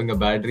guy's having a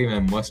bad dream.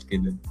 I must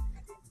kill him.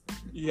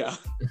 Yeah.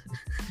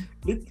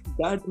 Like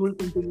that whole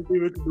continuity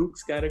with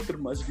Luke's character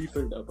must be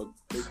filled up.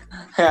 Like,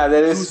 yeah,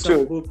 that is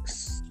true.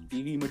 Books,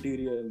 TV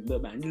material, the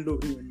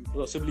Mandalorian,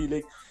 possibly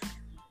like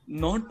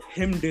not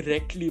him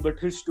directly, but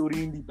his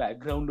story in the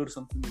background or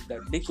something like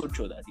that. They could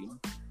show that,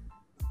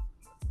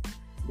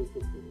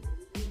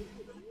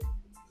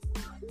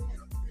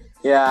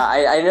 Yeah,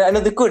 I know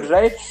they could,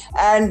 right?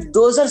 And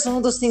those are some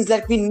of those things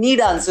that we need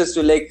answers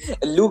to, like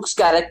Luke's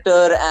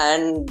character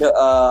and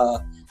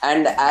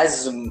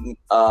as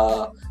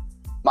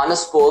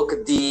Manas spoke,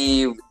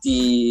 the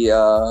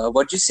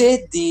what you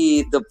say,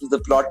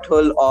 the plot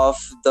hole of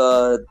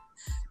the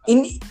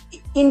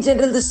in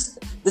general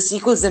the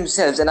sequels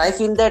themselves, and I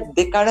feel that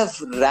they kind of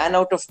ran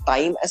out of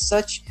time as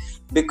such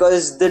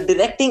because the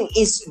directing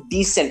is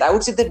decent. I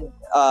would say that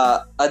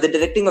the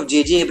directing of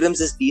J.J. Abrams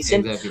is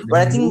decent, Exactly. but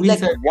I think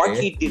like what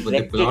great, he but the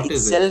directed plot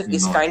itself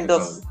is not kind at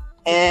of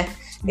all.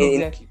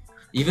 Exactly.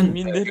 Even I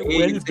mean, they're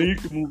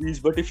well-built movies,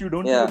 but if you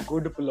don't have a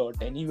good plot,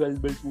 any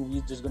well-built movie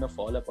is just gonna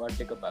fall apart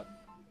like a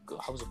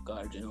house of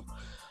cards,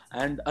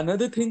 And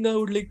another thing I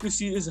would like to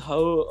see is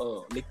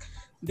how,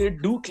 they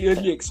do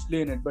clearly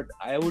explain it, but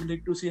I would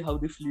like to see how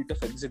the fleet of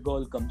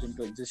Exegol comes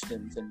into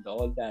existence and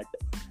all that,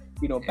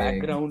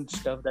 background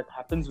stuff that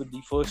happens with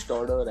the First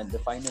Order and the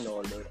Final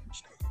Order and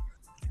stuff.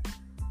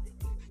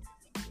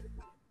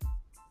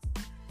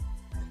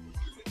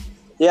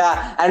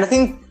 Yeah, and I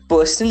think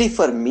personally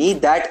for me,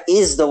 that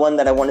is the one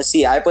that I want to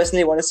see. I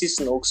personally want to see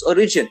Snoke's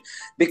origin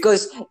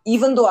because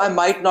even though I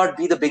might not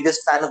be the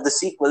biggest fan of the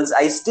sequels,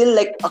 I still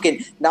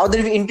now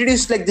that we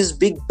introduced like this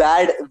big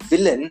bad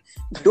villain,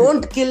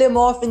 don't kill him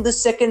off in the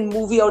second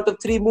movie out of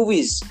 3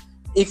 movies.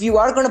 If you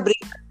are going to bring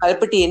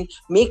Palpatine,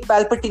 make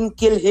Palpatine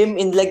kill him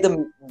in like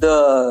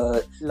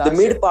the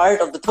mid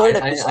part of the third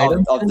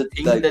episode of the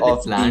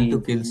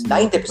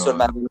 9th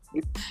episode.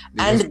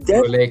 And they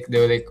then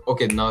were like,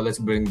 okay, now let's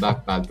bring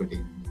back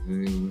Palpatine.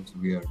 It was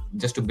weird,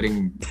 just to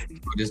bring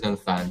original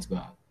fans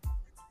back.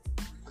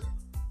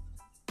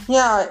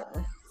 yeah,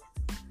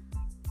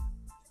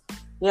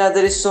 yeah,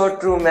 that is so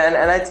true, man.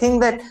 And I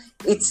think that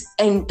it's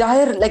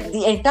entire, like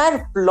the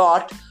entire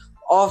plot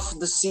of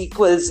the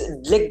sequels,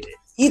 like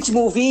each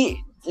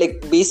movie,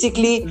 like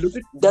basically Look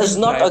at does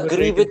Adam not Driver,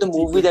 agree right, with in the the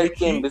movie sequels. that Like,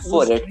 came he before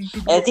was it. trying to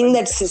And do I a think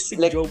that's fantastic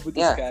like, job with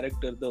his yeah,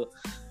 character, the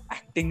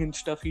acting and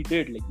stuff he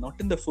did. Like, not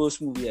in the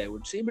first movie, I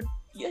would say, but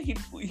yeah,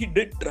 he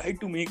did try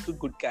to make a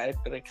good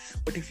character, right?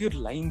 But if your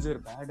lines are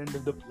bad and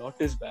if the plot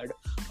is bad,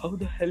 how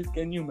the hell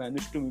can you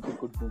manage to make a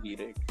good movie,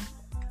 right?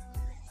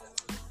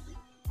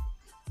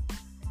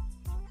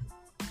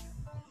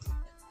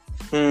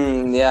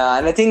 yeah,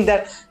 and I think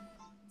that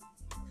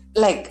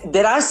like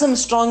there are some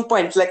strong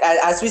points, like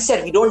as we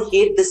said, we don't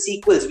hate the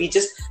sequels, we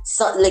just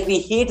like we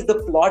hate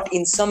the plot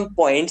in some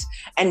points,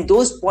 and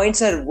those points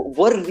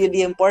were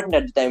really important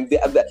at the time.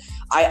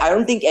 I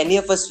don't think any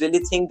of us really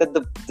think that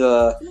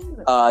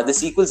the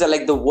sequels are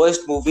like the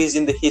worst movies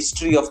in the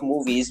history of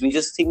movies. We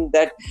just think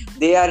that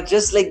they are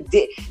just like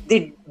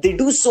they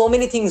do so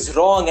many things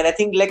wrong, and I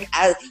think like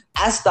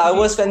as Star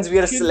Wars fans,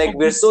 we're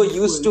so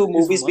used to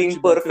movies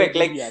being perfect.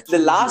 Like the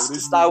last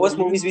Star Wars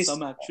movies,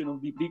 some action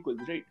of the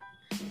prequels, right?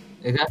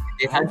 Exactly.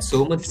 They had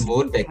so much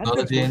more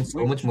technology and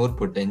so much more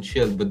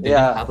potential, but they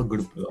didn't have a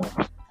good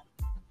plot.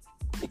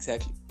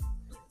 Exactly.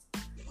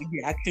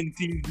 The action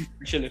scenes, the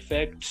special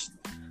effects,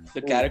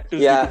 the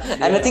characters. Yeah,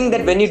 and I think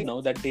that when you now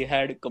that they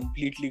had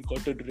completely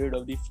gotten rid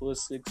of the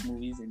first 6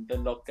 movies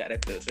interlocked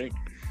characters, right?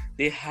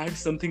 They had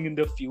something in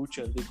the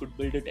future. They could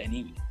build it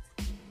anyway.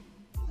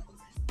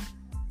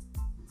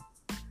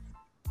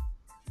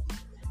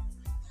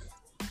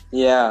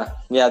 Yeah,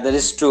 that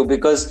is true.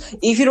 Because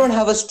if you don't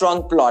have a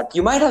strong plot,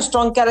 you might have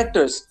strong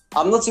characters.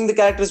 I'm not saying the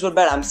characters were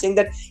bad. I'm saying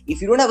that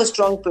if you don't have a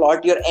strong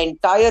plot, your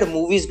entire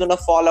movie is gonna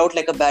fall out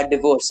like a bad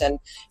divorce. And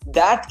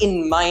that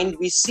in mind,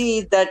 we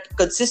see that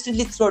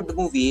consistently throughout the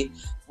movie,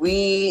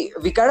 we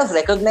kind of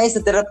recognize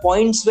that there are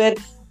points where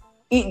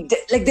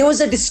like there was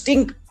a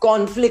distinct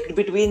conflict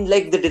between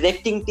like the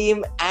directing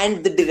team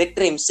and the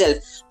director himself,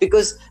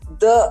 because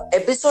the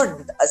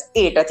episode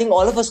 8, I think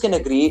all of us can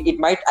agree, it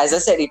might, as I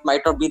said, it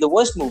might not be the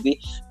worst movie,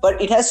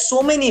 but it has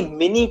so many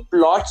mini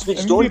plots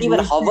which don't even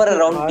hover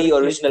around the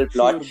original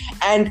plot,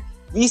 and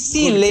we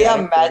see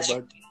Leia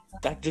magic.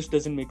 That just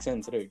doesn't make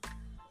sense, right?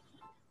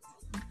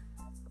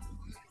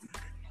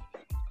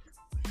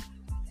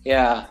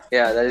 Yeah,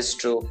 that is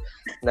true.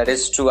 That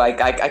is true. I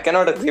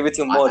cannot agree with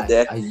you more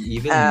there.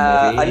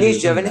 Anish, do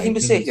you have anything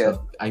to say here?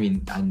 I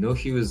mean, I know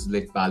he was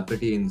like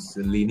Palpatine's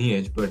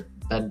lineage, but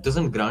that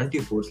doesn't grant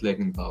you Force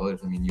lightning powers.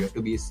 I mean, you have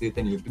to be a Sith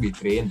and you have to be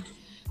trained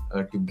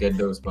to get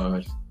those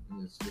powers.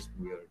 It's just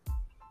weird.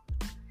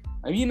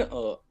 I mean,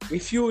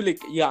 if you like,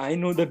 yeah, I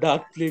know the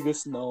Dark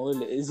Plagueis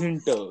novel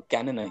isn't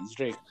canonized,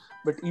 right?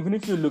 But even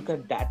if you look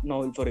at that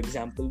novel, for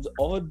example,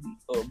 or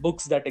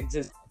books that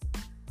exist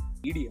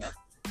in media,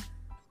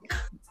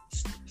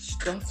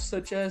 stuff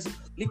such as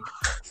like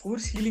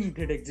force healing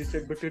did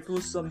existed, but it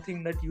was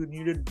something that you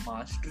needed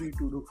mastery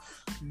to do.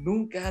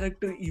 No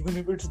character, even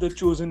if it's the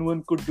chosen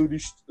one, could do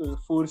this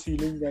force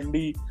healing and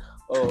the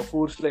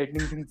force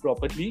lightning thing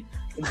properly.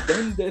 And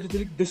then there's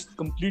like this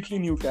completely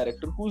new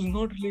character who's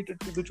not related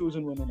to the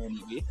chosen one in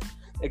any way,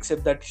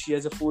 except that she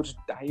has a force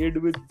tied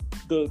with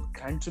the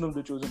grandson of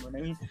the chosen one.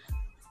 I mean,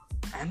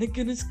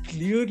 Anakin is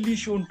clearly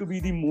shown to be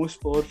the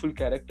most powerful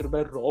character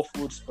by raw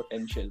force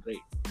potential, right?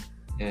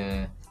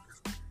 Yeah.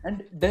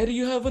 And there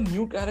you have a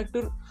new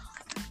character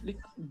like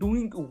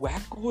doing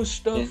wacko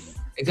stuff. Yeah,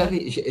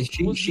 exactly.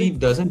 She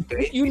doesn't.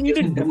 You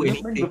needed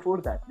development before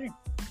that,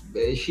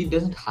 right? She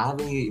doesn't have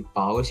any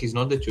power. She's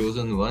not the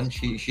chosen one.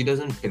 She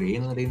doesn't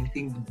train or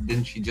anything. But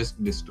then she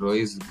just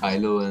destroys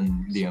Kylo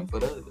and the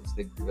Emperor. It's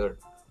like weird.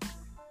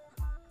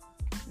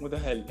 What the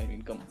hell? I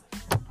mean, come on.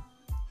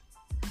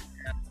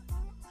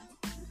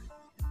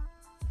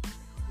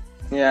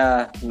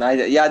 Yeah,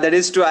 that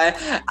is true.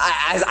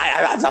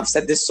 I've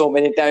said this so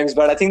many times,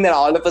 but I think that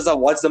all of us have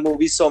watched the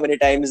movie so many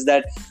times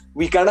that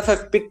we kind of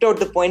have picked out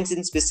the points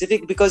in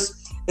specific, because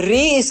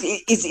Rey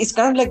is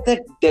kind of like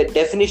the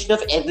definition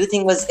of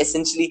everything was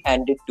essentially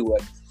handed to her.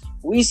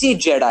 We see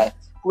Jedi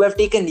who have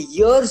taken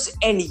years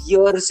and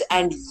years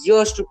and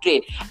years to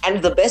train,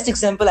 and the best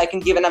example I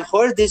can give, and I've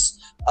heard this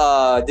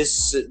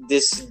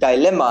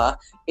dilemma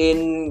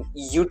in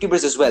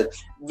YouTubers as well.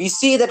 We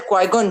see that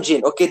Qui-Gon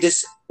Jinn, okay,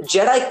 this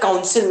Jedi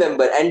Council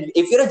member, and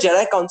if you're a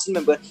Jedi Council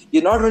member,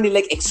 you're not only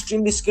like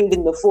extremely skilled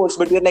in the Force,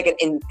 but you're like an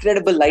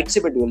incredible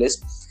lightsaber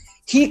duelist.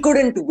 He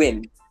couldn't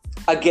win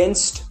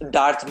against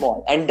Darth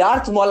Maul, and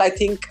Darth Maul, I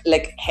think,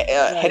 like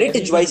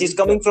heritage-wise, he's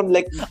coming from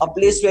like a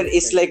place where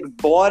it's like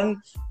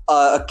born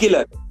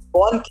killers.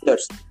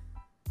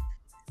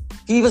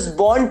 He was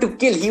born to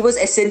kill. He was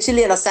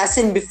essentially an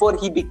assassin before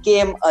he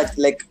became a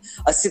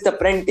Sith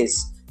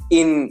apprentice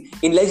in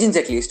Legends,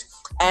 at least.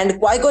 And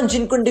Qui-Gon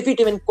Jinn couldn't defeat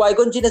him. And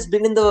Qui-Gon Jinn has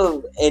been in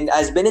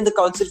the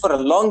council for a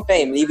long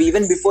time,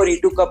 even before he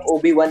took up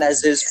Obi-Wan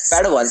as his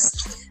Padawan.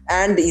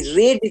 and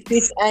Ray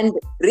defeats, and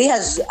Ray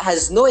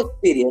has no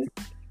experience,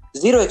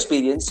 zero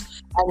experience,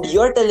 and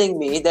you're telling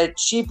me that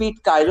she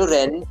beat Kylo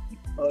Ren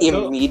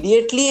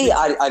immediately?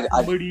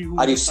 Somebody who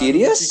Are you was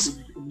serious?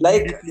 fantastic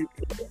Like,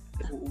 immediately-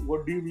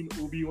 what do you mean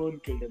Obi-Wan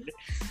killed him?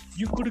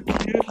 You could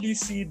clearly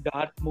see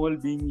Darth Maul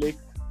being like,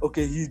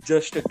 okay, he's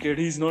just a kid,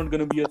 he's not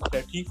gonna be a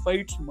threat. He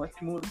fights much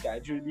more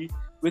casually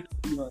with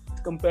Obi-Wan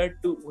compared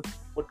to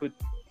what with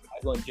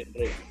Qui-Gon Jinn,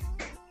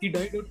 right? He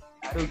died of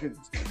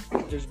arrogance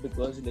just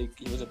because like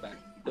he was a bad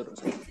leader or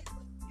something.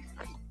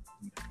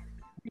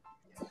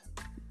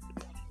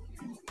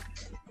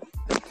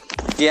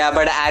 yeah,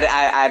 but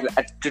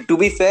to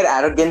be fair,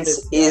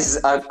 arrogance is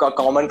a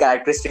common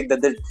characteristic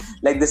that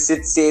the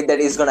Sith say that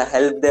is gonna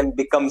help them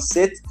become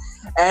Sith,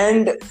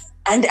 and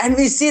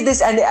we see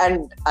this, and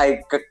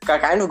I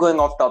kind of going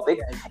off topic.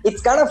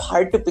 It's kind of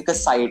hard to pick a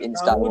side in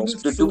Star Wars.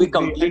 To be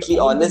completely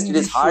honest, it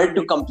is hard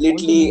to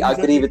completely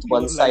agree with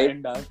one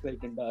side. Light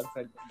and dark.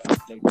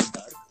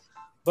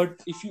 But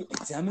if you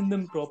examine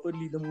them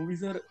properly, the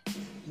movies are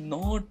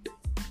not,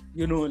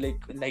 like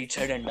light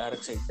side and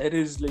dark side. There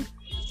is like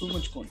so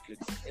much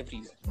conflict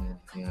everywhere.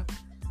 Yeah.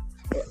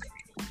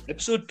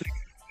 Episode 3.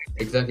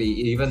 Exactly.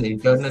 Even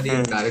internally,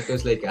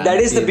 characters like That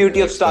is the Anakin,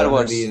 beauty of Star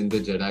Wars. externally in the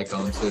Jedi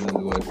Council,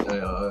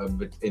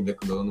 in the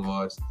Clone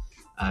Wars,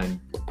 and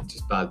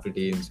just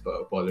Palpatine's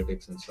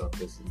politics and stuff.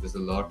 There's a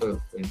lot of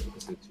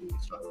intricacy to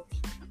Star Wars.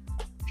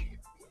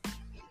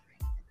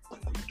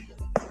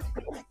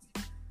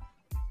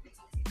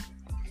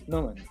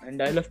 No man,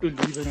 and I'll have to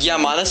leave. it. Yeah,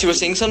 Manas, you were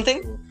saying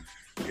something?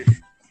 So,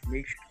 just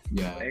make sure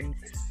Yeah. you end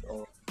this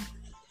or.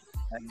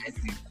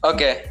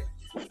 Okay.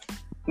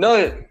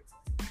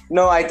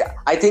 No,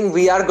 I think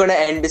we are gonna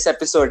end this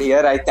episode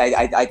here.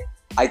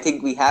 I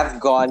think we have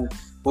gone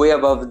way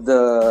above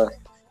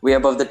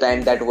the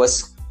time that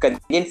was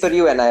convenient for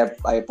you, and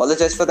I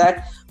apologize for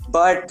that.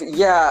 But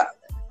yeah,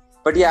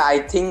 I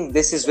think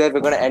this is where we're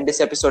gonna end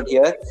this episode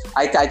here.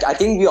 I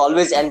think we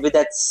always end with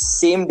that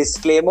same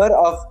disclaimer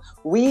of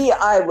we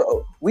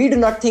do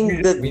not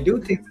think that We do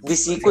think the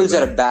sequels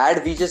are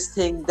bad. We just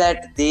think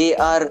that they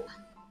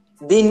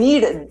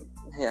need.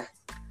 Yeah.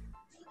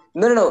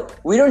 No.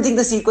 We don't think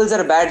the sequels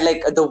are bad,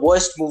 like the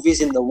worst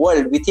movies in the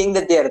world. We think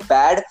that they are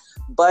bad,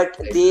 but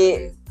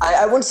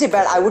I won't say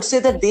bad. I would say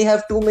that they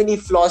have too many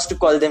flaws to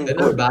call them they're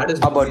not good. bad as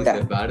About movies, that.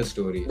 they're bad as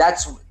stories.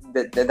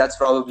 That's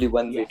probably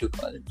one way to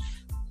call it.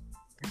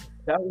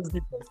 That was the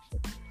question.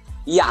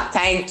 Yeah,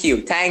 thank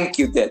you. Thank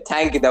you.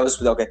 That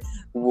was okay.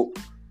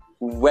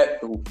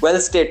 Well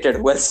stated.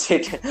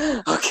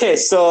 Okay,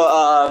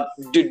 so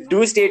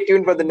do stay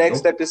tuned for the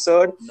next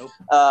episode. Nope.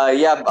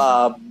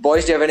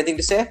 Boys, do you have anything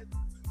to say?